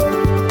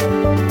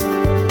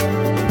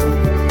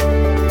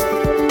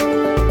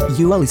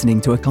You are listening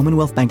to a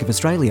Commonwealth Bank of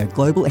Australia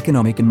Global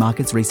Economic and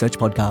Markets Research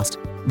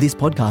podcast. This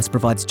podcast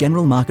provides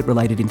general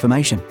market-related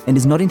information and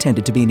is not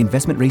intended to be an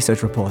investment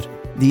research report.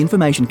 The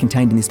information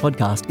contained in this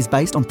podcast is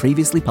based on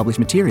previously published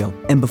material,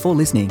 and before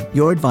listening,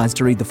 you're advised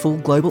to read the full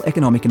Global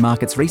Economic and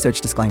Markets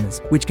Research disclaimers,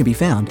 which can be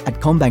found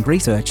at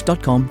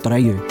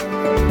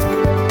commbankresearch.com.au.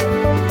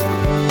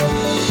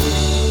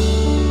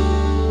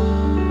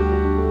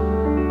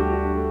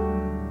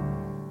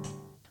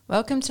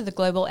 Welcome to the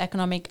Global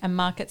Economic and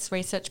Markets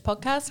Research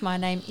Podcast. My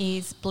name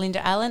is Belinda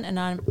Allen and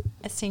I'm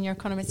a Senior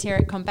Economist here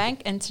at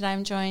CommBank, and today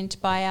I'm joined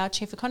by our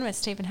Chief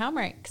Economist, Stephen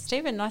Halmerick.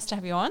 Stephen, nice to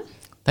have you on.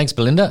 Thanks,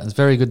 Belinda. It's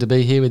very good to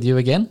be here with you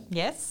again.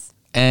 Yes.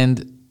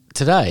 And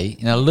today,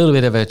 in a little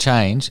bit of a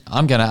change,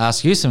 I'm going to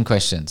ask you some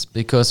questions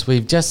because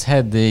we've just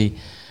had the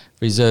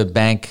Reserve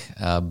Bank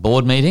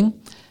board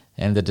meeting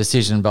and the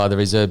decision by the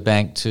Reserve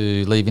Bank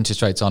to leave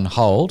interest rates on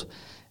hold.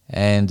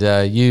 And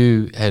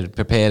you had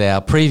prepared our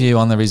preview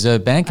on the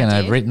Reserve Bank, and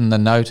I've written the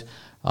note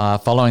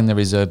following the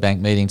Reserve Bank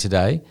meeting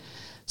today.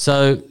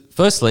 So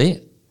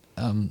firstly,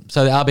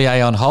 so the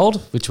RBA on hold,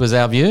 which was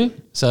our view.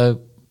 So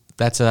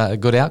that's a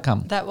good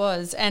outcome. That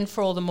was, and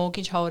for all the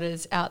mortgage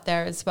holders out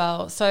there as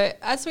well. So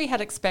as we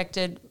had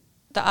expected,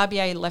 the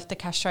RBA left the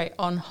cash rate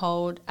on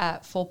hold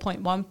at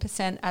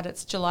 4.1% at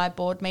its July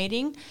board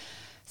meeting.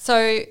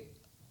 So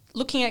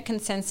looking at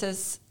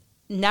consensus,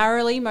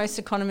 narrowly, most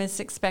economists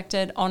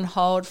expected on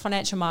hold.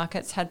 Financial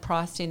markets had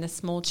priced in a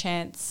small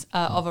chance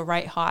of a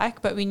rate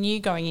hike, but we knew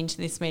going into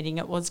this meeting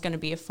it was going to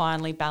be a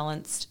finely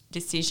balanced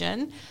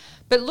decision.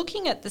 But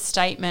looking at the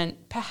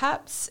statement,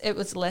 perhaps it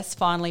was less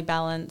finely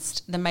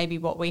balanced than maybe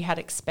what we had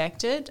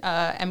expected,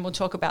 and we'll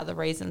talk about the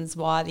reasons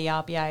why the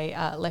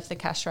RBA left the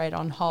cash rate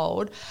on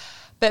hold.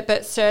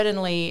 But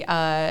certainly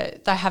they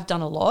have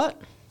done a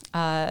lot.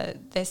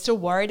 They're still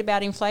worried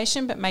about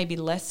inflation, but maybe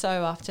less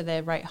so after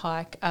their rate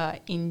hike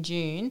in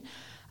June.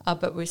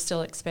 But we're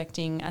still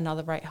expecting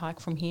another rate hike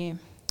from here.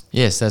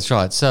 Yes, that's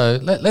right. So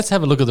let's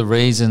have a look at the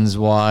reasons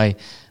why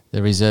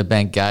the Reserve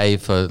Bank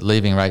gave for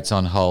leaving rates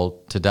on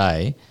hold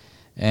today.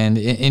 And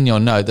in your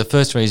note, the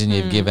first reason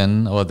you've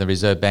given, or the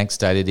Reserve Bank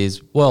stated,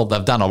 is, well,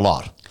 they've done a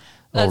lot.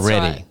 That's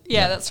already. Right.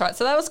 Yeah, that's right.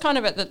 So that was kind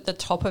of at the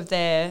top of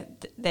their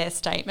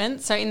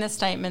statement. So in the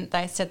statement,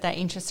 they said that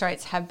interest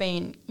rates have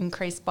been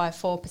increased by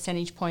 4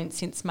 percentage points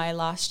since May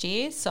last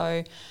year.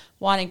 So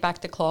winding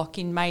back the clock,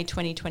 in May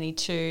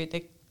 2022,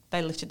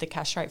 they lifted the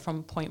cash rate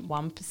from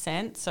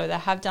 0.1%. So they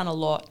have done a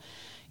lot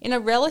in a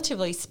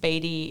relatively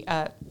speedy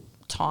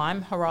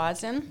time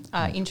horizon.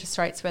 Interest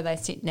rates where they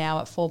sit now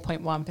at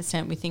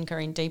 4.1% we think are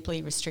in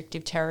deeply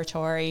restrictive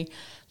territory.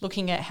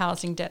 Looking at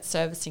housing debt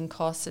servicing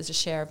costs as a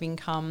share of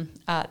income,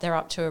 they're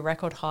up to a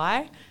record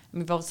high. And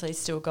we've obviously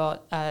still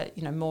got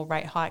more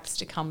rate hikes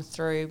to come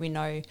through. We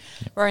know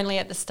we're only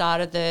at the start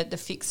of the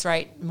fixed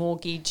rate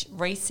mortgage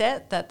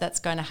reset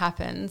that's going to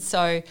happen.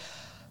 So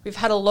we've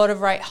had a lot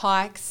of rate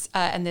hikes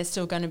and there's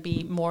still going to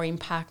be more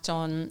impact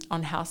on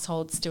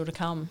households still to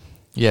come.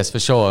 Yes, for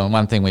sure. And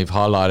one thing we've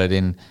highlighted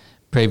in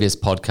previous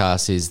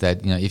podcasts is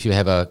that, if you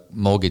have a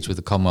mortgage with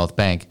the Commonwealth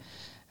Bank,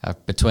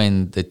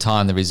 between the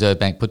time the Reserve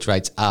Bank puts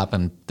rates up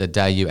and the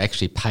day you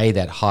actually pay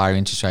that higher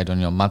interest rate on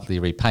your monthly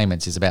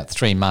repayments is about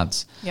 3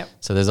 months. Yep.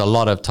 So there's a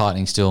lot of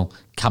tightening still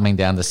coming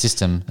down the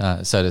system,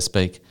 so to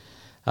speak.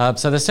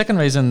 So the second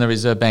reason the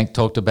Reserve Bank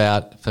talked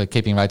about for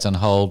keeping rates on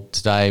hold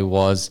today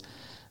was,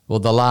 well,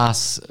 the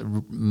last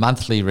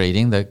monthly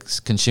reading, the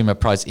Consumer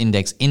Price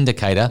Index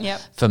indicator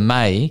for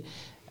May,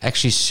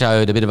 actually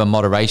showed a bit of a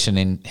moderation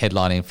in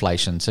headline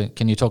inflation. So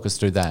can you talk us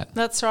through that?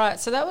 That's right.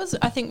 So that was,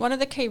 I think, one of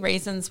the key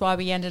reasons why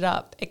we ended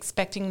up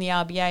expecting the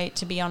RBA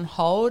to be on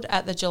hold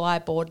at the July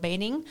board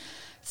meeting.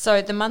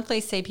 So the monthly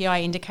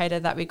CPI indicator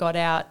that we got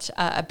out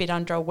a bit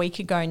under a week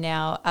ago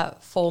now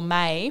for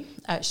May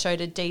showed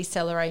a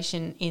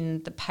deceleration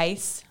in the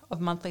pace of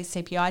monthly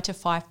CPI to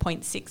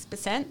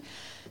 5.6%.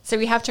 So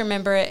we have to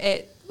remember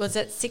it was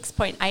at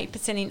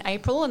 6.8% in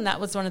April, and that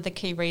was one of the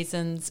key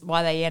reasons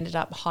why they ended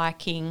up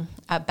hiking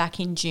back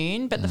in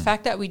June. But the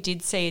fact that we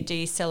did see a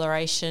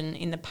deceleration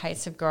in the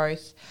pace of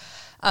growth,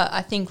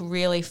 I think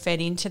really fed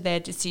into their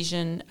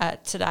decision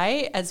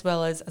today, as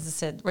well as I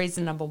said,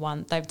 reason number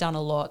one, they've done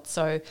a lot.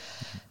 So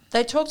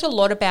they talked a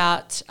lot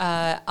about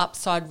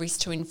upside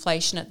risk to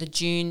inflation at the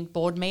June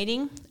board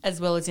meeting,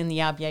 as well as in the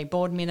RBA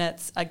board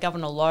minutes.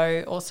 Governor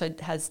Lowe also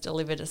has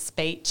delivered a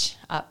speech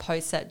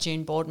post that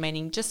June board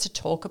meeting just to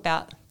talk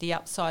about the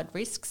upside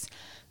risks.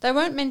 They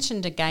weren't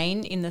mentioned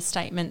again in the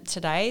statement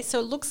today, so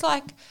it looks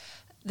like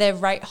their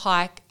rate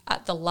hike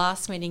at the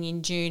last meeting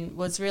in June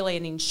was really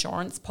an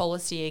insurance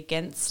policy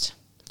against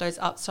those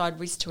upside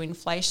risks to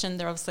inflation.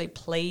 They're obviously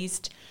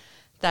pleased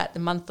that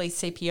the monthly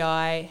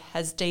CPI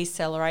has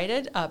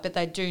decelerated, but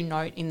they do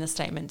note in the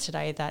statement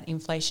today that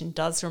inflation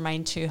does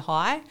remain too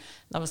high.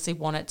 They obviously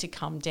want it to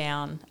come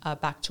down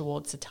back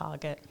towards the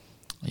target.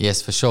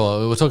 Yes, for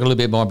sure. We'll talk a little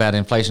bit more about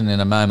inflation in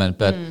a moment,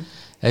 but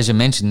as you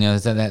mentioned,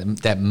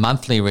 that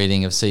monthly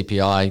reading of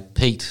CPI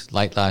peaked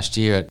late last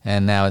year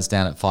and now it's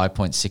down at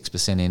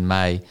 5.6% in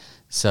May.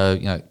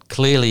 So,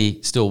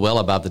 clearly still well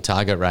above the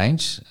target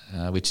range,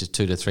 which is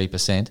 2 to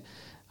 3%,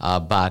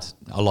 but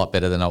a lot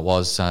better than it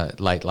was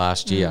late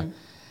last year.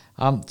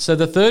 So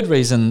the third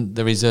reason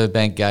the Reserve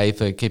Bank gave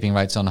for keeping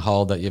rates on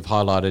hold that you've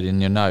highlighted in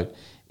your note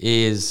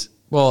is,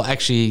 well,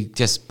 actually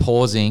just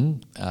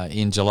pausing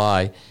in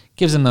July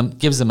gives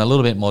them a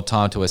little bit more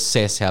time to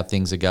assess how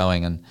things are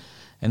going.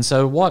 And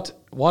so what's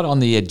on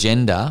the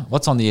agenda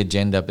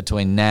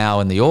between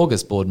now and the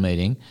August board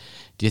meeting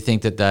do you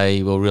think that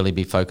they will really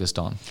be focused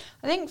on?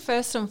 I think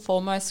first and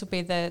foremost will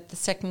be the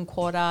second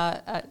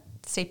quarter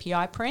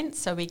CPI print.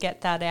 So we get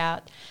that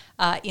out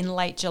in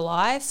late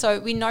July. So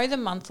we know the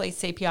monthly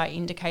CPI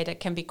indicator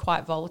can be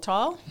quite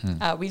volatile.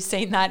 We've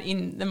seen that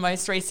in the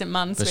most recent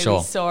months we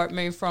saw it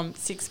move from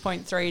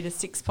 6.3 to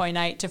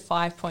 6.8 to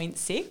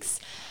 5.6.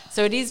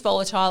 So it is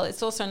volatile.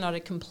 It's also not a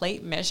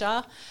complete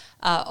measure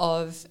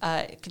of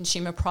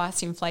consumer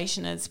price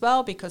inflation as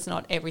well, because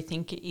not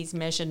everything is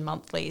measured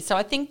monthly. So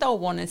I think they'll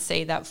want to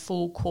see that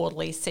full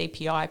quarterly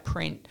CPI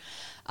print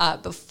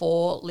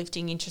before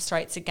lifting interest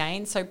rates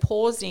again. So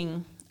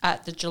pausing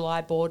at the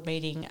July board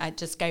meeting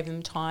just gave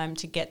them time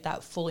to get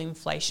that full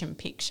inflation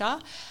picture.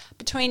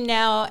 Between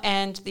now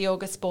and the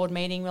August board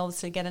meeting, we'll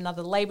also get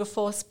another labour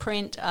force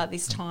print,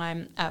 this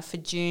time for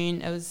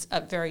June. It was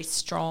very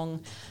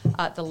strong.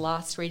 The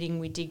last reading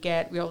we did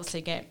get, we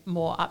also get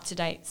more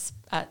up-to-date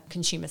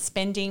consumer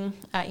spending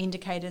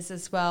indicators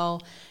as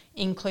well,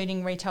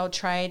 including retail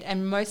trade.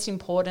 And most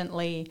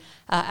importantly,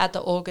 at the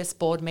August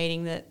board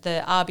meeting,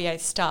 the RBA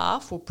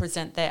staff will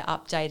present their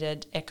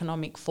updated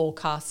economic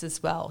forecasts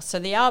as well. So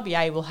the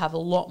RBA will have a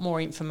lot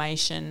more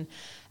information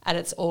at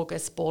its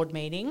August board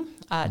meeting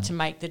to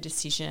make the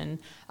decision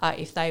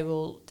if they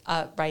will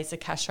raise the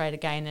cash rate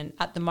again. And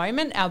at the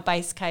moment, our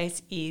base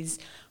case is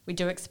we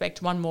do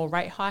expect one more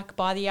rate hike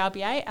by the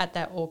RBA at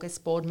that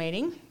August board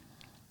meeting.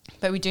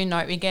 But we do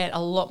note we get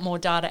a lot more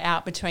data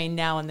out between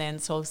now and then,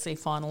 so obviously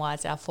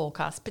finalise our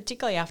forecast,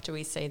 particularly after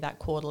we see that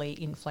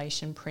quarterly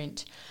inflation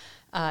print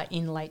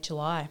in late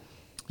July.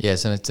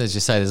 Yes, and as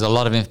you say, there's a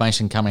lot of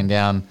information coming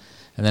down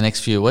in the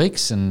next few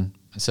weeks, and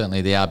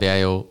certainly the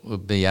RBA will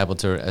be able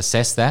to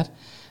assess that.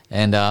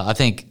 And I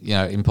think,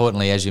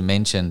 importantly, as you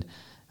mentioned,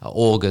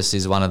 August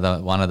is one of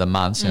the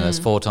months. There's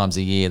 4 times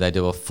a year they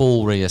do a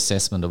full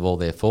reassessment of all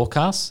their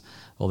forecasts,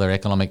 all their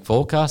economic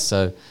forecasts.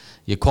 So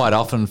you quite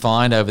often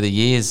find over the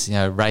years,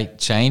 rate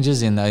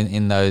changes in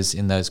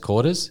those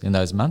quarters, in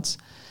those months.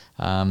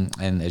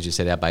 And as you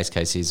said, our base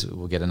case is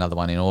we'll get another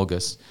one in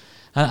August.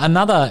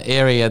 Another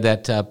area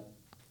that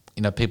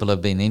people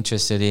have been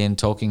interested in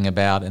talking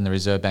about, and the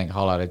Reserve Bank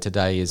highlighted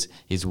today,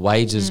 is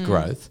wages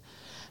growth.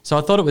 So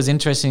I thought it was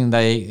interesting.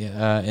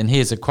 And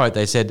here's a quote.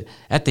 They said,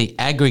 at the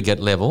aggregate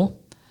level,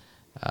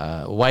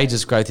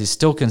 wages growth is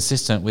still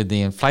consistent with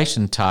the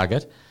inflation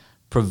target,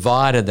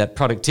 provided that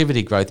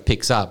productivity growth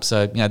picks up.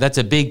 So, that's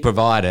a big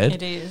provided.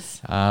 It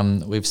is.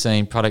 We've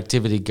seen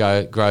productivity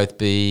growth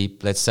be,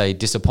 let's say,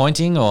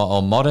 disappointing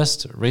or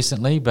modest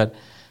recently, but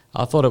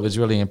I thought it was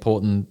really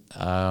important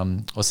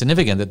or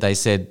significant that they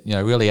said,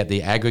 really at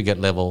the aggregate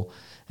level,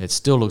 it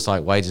still looks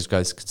like wages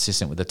growth is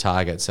consistent with the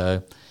target.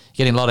 So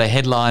getting a lot of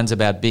headlines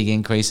about big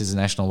increases in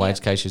national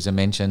wage cases are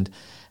mentioned,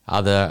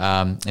 other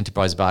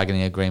enterprise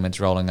bargaining agreements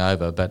rolling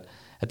over. But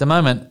at the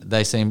moment,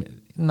 they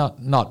seem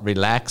not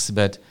relaxed,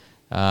 but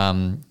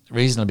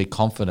reasonably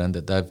confident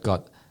that they've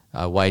got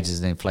wages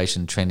and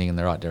inflation trending in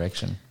the right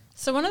direction.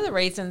 So one of the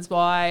reasons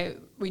why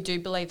we do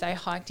believe they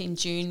hiked in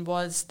June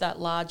was that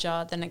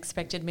larger than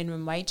expected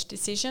minimum wage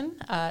decision.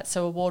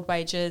 So award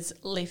wages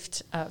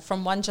lift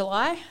from 1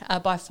 July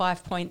by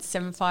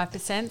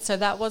 5.75%. So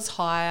that was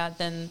higher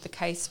than the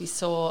case we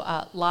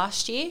saw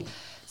last year.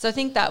 So I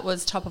think that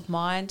was top of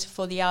mind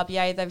for the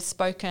RBA. They've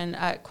spoken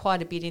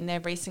quite a bit in their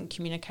recent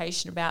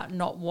communication about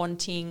not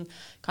wanting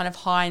kind of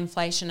high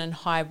inflation and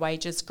high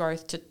wages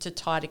growth to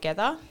tie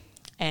together,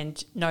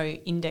 and no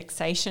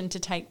indexation to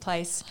take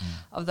place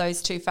of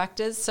those two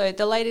factors. So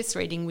the latest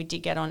reading we did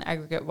get on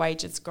aggregate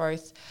wages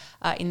growth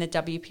in the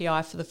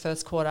WPI for the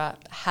first quarter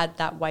had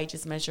that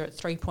wages measure at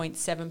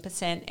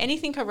 3.7%.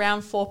 Anything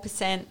around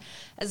 4%,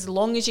 as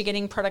long as you're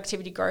getting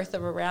productivity growth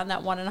of around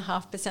that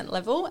 1.5%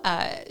 level,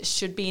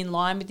 should be in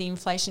line with the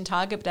inflation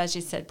target. But as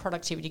you said,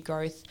 productivity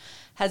growth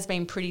has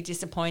been pretty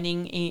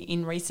disappointing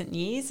in recent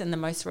years, and the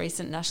most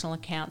recent national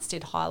accounts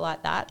did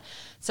highlight that.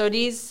 So it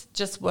is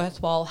just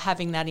worthwhile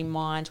having that in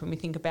mind when we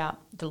think about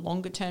the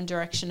longer term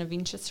direction of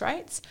interest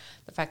rates,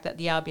 the fact that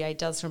the RBA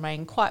does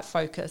remain quite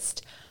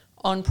focused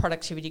on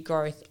productivity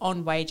growth,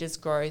 on wages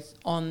growth,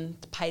 on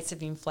the pace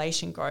of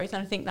inflation growth.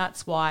 And I think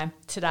that's why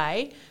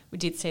today we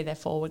did see their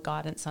forward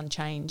guidance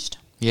unchanged.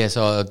 Yeah,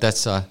 so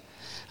that's a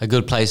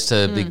good place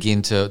to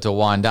begin to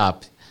wind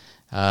up.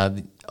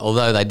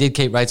 Although they did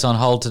keep rates on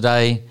hold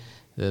today,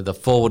 the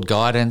forward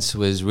guidance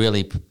was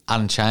really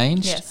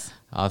unchanged. Yes.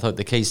 I thought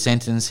the key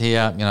sentence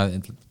here,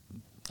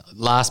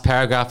 last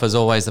paragraph is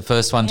always the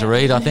first one to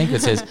read, I think.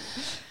 It says,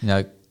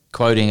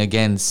 quoting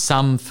again,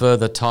 some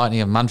further tightening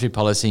of monetary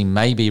policy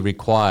may be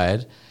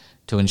required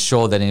to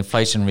ensure that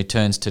inflation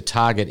returns to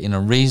target in a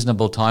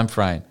reasonable time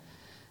frame.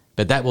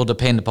 but that will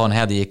depend upon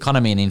how the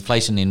economy and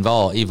inflation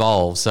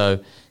evolve. So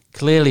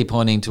clearly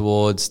pointing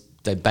towards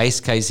the base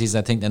case is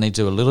I think they need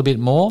to do a little bit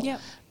more, Yep.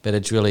 but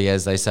it's really,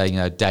 as they say,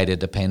 data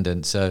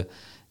dependent. So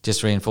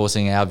just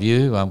reinforcing our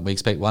view, we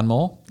expect one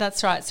more.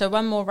 That's right. So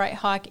one more rate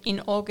hike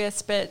in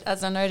August, but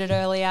as I noted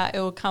earlier, it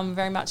will come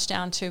very much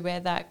down to where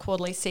that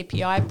quarterly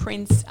CPI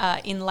prints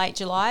in late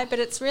July. But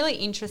it's really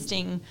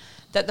interesting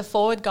that the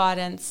forward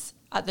guidance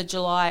at the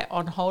July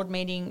on hold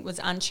meeting was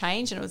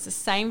unchanged, and it was the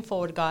same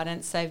forward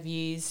guidance they've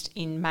used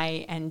in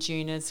May and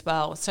June as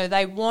well. So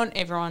they want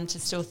everyone to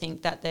still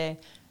think that they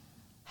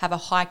have a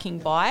hiking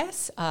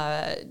bias,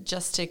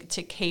 just to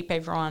keep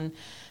everyone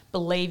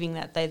believing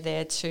that they're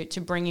there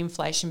to bring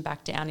inflation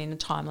back down in a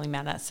timely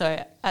manner.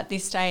 So at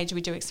this stage,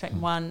 we do expect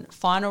one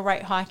final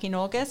rate hike in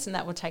August, and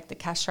that will take the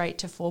cash rate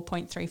to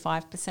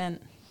 4.35%.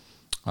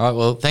 All right,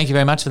 well, thank you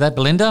very much for that,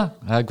 Belinda.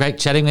 Great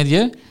chatting with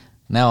you.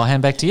 Now I'll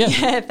hand back to you.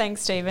 Yeah,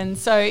 thanks, Stephen.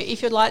 So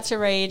if you'd like to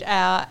read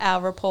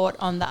our report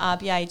on the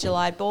RBA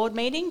July board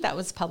meeting, that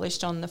was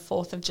published on the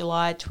 4th of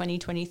July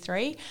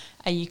 2023,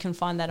 you can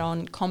find that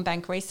on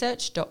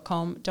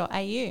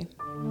commbankresearch.com.au.